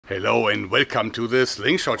Hello and welcome to the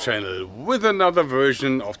Slingshot channel with another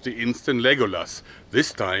version of the instant Legolas.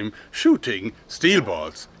 This time shooting steel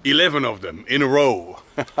balls, 11 of them in a row.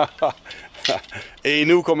 A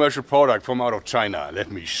new commercial product from out of China.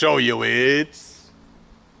 Let me show you its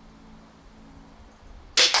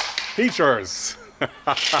features.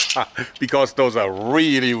 Because those are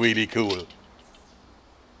really cool.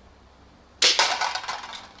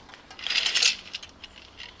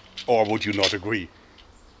 Or would you not agree?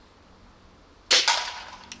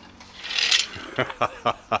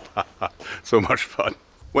 So much fun.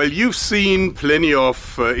 Well, you've seen plenty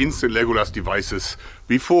of instant Legolas devices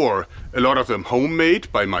before. A lot of them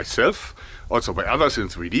homemade by myself, also by others in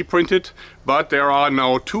 3D printed. But there are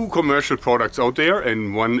now two commercial products out there,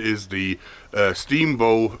 and one is the Steam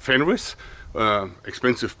Bow Fenris,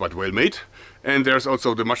 expensive but well made. And there's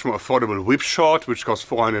also the much more affordable Whip Shot, which costs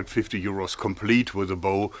 450 euros complete with a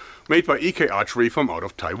bow, made by EK Archery from out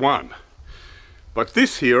of Taiwan. But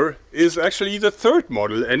this here is actually the third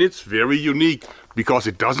model, and it's very unique because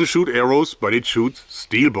it doesn't shoot arrows, but it shoots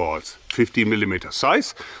steel balls, 15mm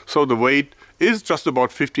size. So the weight is just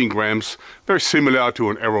about 15 grams, very similar to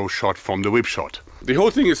an arrow shot from the Whip Shot. The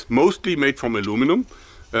whole thing is mostly made from aluminum,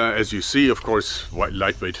 as you see, of course,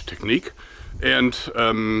 lightweight technique. And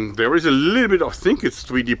there is a little bit, I think it's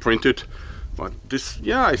 3D printed, but this,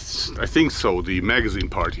 yeah, I think so, the magazine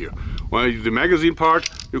part here. Well, the magazine part,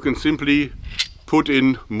 you can simply put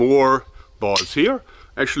in more balls here.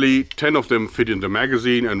 Actually, 10 of them fit in the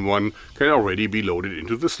magazine and one can already be loaded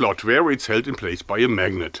into the slot where it's held in place by a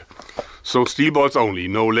magnet. So steel balls only,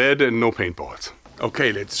 no lead and no paintballs.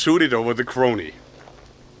 Okay, let's shoot it over the crony.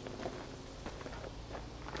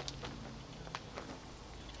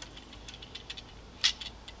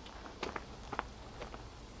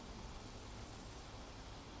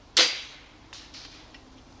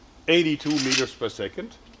 .82 meters per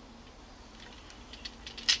second.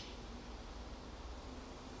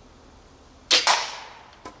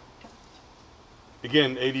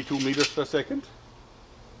 Again, 82 meters per second.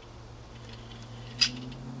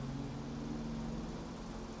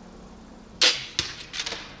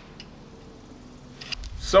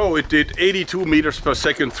 So it did 82 meters per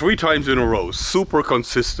second 3 times in a row. Super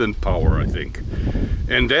consistent power, I think.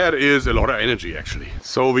 And that is a lot of energy, actually.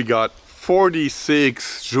 So we got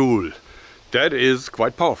 46 joule. That is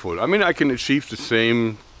quite powerful. I mean, I can achieve the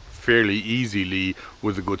same fairly easily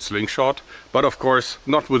with a good slingshot, but of course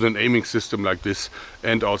not with an aiming system like this,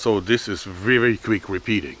 and also this is very quick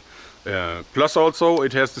repeating. Plus also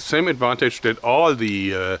it has the same advantage that all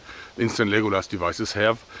the instant Legolas devices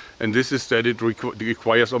have, and this is that it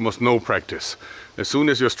requires almost no practice. As soon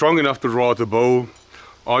as you're strong enough to draw the bow,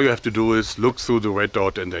 all you have to do is look through the red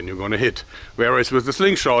dot and then you're gonna hit. Whereas with the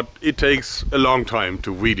slingshot it takes a long time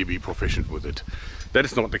to really be proficient with it. That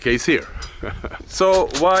is not the case here. So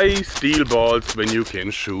why steel balls when you can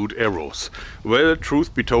shoot arrows? Well,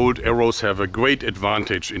 truth be told, arrows have a great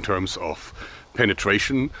advantage in terms of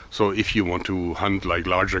penetration. So if you want to hunt like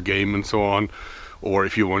larger game and so on, or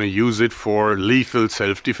if you want to use it for lethal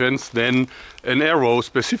self-defense, then an arrow,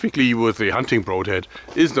 specifically with a hunting broadhead,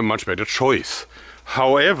 is the much better choice.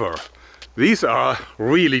 However, these are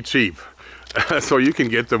really cheap. So you can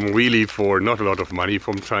get them really for not a lot of money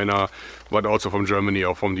from China, but also from Germany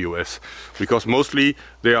or from the US. Because mostly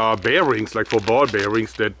they are bearings, like for ball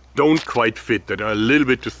bearings, that don't quite fit, that are a little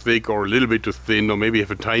bit too thick or a little bit too thin, or maybe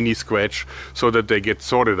have a tiny scratch, so that they get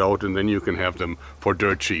sorted out and then you can have them for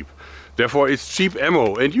dirt cheap. Therefore it's cheap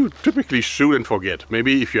ammo, and you typically shoot and forget.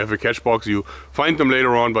 Maybe if you have a catch box you find them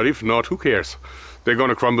later on, but if not, who cares? They're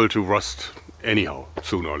gonna crumble to rust anyhow,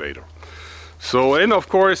 sooner or later. So, and of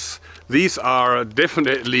course, these are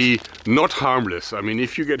definitely not harmless. I mean,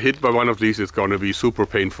 if you get hit by one of these, it's going to be super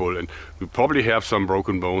painful, and you probably have some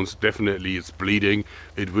broken bones. Definitely it's bleeding.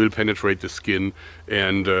 It will penetrate the skin,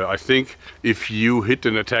 and I think if you hit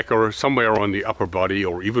an attacker somewhere on the upper body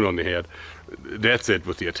or even on the head, that's it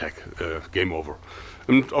with the attack. Game over.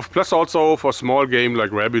 And plus also for small game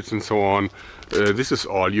like rabbits and so on, this is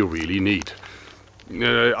all you really need.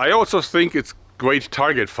 I also think it's great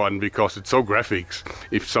target fun because it's so graphics.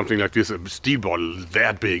 If something like this, a steel ball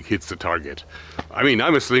that big, hits the target. I mean,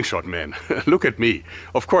 I'm a slingshot man. Look at me.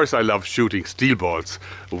 Of course I love shooting steel balls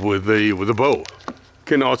with a bow.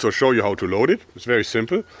 Can also show you how to load it. It's very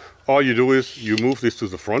simple. All you do is you move this to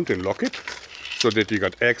the front and lock it so that you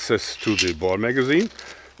got access to the ball magazine,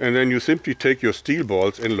 and then you simply take your steel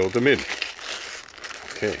balls and load them in.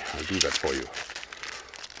 Okay, I'll do that for you.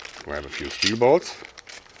 Grab a few steel balls.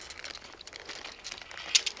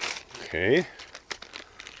 Okay.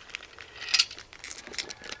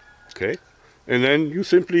 Okay. And then you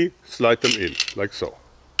simply slide them in, like so.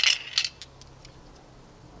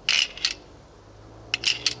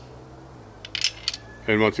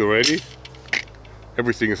 And once you're ready,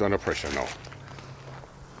 everything is under pressure now.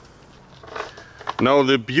 Now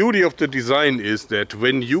the beauty of the design is that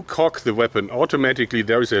when you cock the weapon, automatically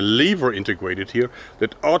there is a lever integrated here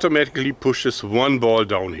that automatically pushes one ball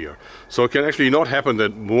down here. So it can actually not happen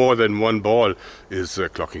that more than one ball is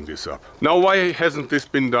clocking this up. Now why hasn't this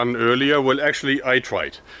been done earlier? Well, actually I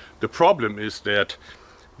tried. The problem is that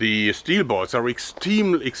the steel balls are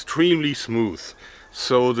extremely smooth.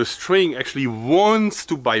 So the string actually wants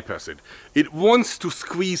to bypass it. It wants to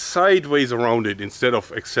squeeze sideways around it instead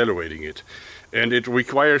of accelerating it. And it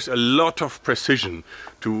requires a lot of precision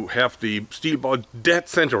to have the steel ball dead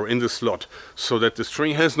center in the slot so that the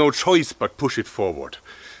string has no choice but push it forward.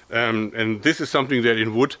 And this is something that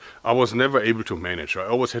in wood I was never able to manage. I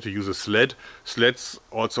always had to use a sled. Sleds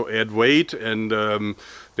also add weight, and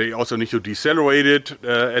they also need to decelerate it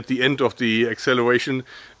at the end of the acceleration,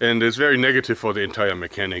 and it's very negative for the entire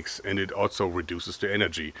mechanics, and it also reduces the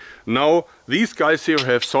energy. Now these guys here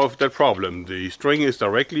have solved that problem. The string is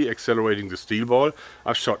directly accelerating the steel ball.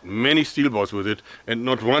 I've shot many steel balls with it, and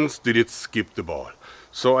not once did it skip the ball.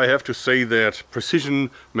 So I have to say that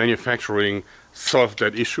precision manufacturing solved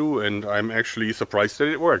that issue, and I'm actually surprised that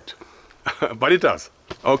it worked. But it does.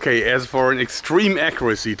 Okay, as for an extreme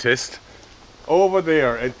accuracy test, over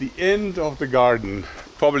there at the end of the garden,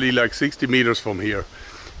 probably like 60 meters from here,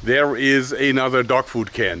 there is another dog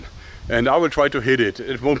food can. And I will try to hit it.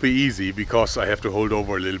 It won't be easy because I have to hold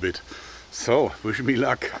over a little bit. So, wish me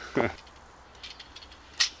luck.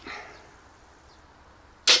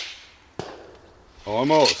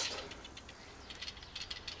 Almost.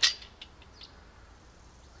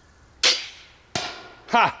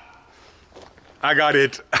 Ha! I got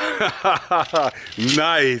it!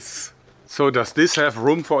 Nice! So does this have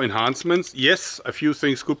room for enhancements? Yes, a few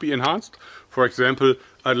things could be enhanced. For example,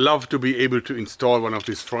 I'd love to be able to install one of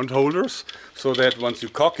these front holders so that once you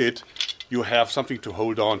cock it, you have something to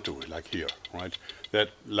hold on to, like here, right? That,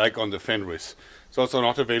 like on the Fenris. It's also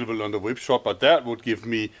not available on the whip shop, but that would give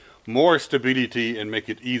me more stability and make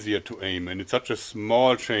it easier to aim. And it's such a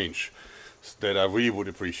small change that I really would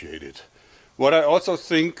appreciate it. What I also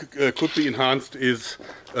think could be enhanced is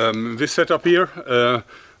this setup here.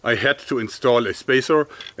 I had to install a spacer,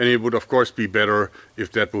 and it would of course be better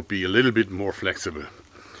if that would be a little bit more flexible.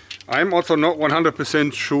 I'm also not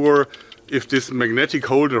 100% sure if this magnetic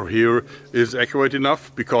holder here is accurate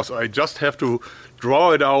enough, because I just have to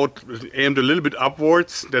draw it out aimed a little bit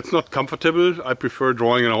upwards. That's not comfortable. I prefer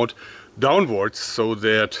drawing it out downwards so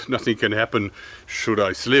that nothing can happen should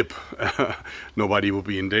I slip. Nobody will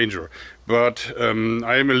be in danger. But I'm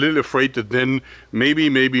a little afraid that then maybe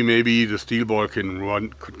the steel ball can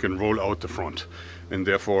roll out the front, and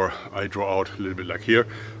therefore I draw out a little bit like here.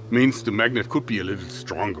 Means the magnet could be a little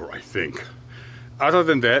stronger, I think. Other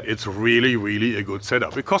than that, it's really a good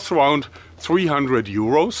setup. It costs around 300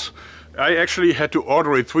 euros. I actually had to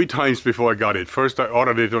order it 3 times before I got it. First I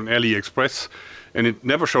ordered it on AliExpress, and it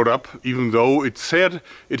never showed up, even though it said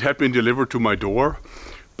it had been delivered to my door.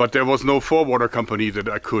 But there was no forwarder company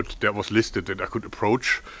that was listed that I could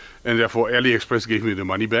approach, and therefore AliExpress gave me the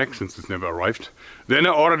money back since it's never arrived. Then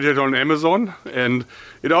I ordered it on Amazon, and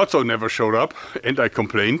it also never showed up, and I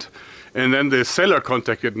complained. And then the seller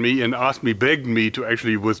contacted me and begged me to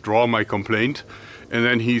actually withdraw my complaint, and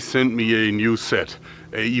then he sent me a new set,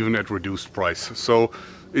 even at reduced price. So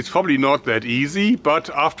it's probably not that easy, but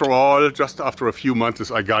after all, just after a few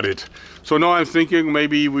months I got it. So now I'm thinking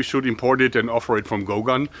maybe we should import it and offer it from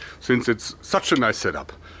Gogun, since it's such a nice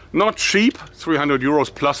setup. Not cheap, 300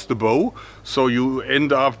 euros plus the bow, so you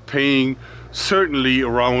end up paying certainly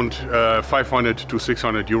around 500 to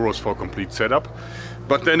 600 euros for a complete setup.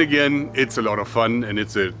 But then again, it's a lot of fun and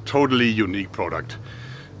it's a totally unique product.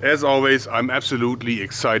 As always, I'm absolutely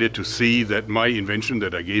excited to see that my invention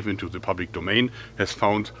that I gave into the public domain has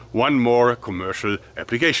found one more commercial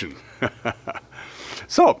application.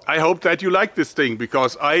 So, I hope that you like this thing,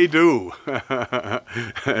 because I do.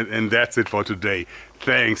 And that's it for today.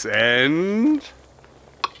 Thanks, and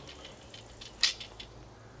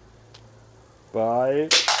bye.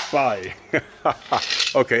 Bye.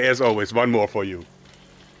 Okay, as always, one more for you.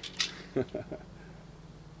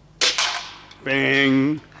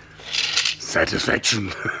 Bang!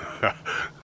 Satisfaction.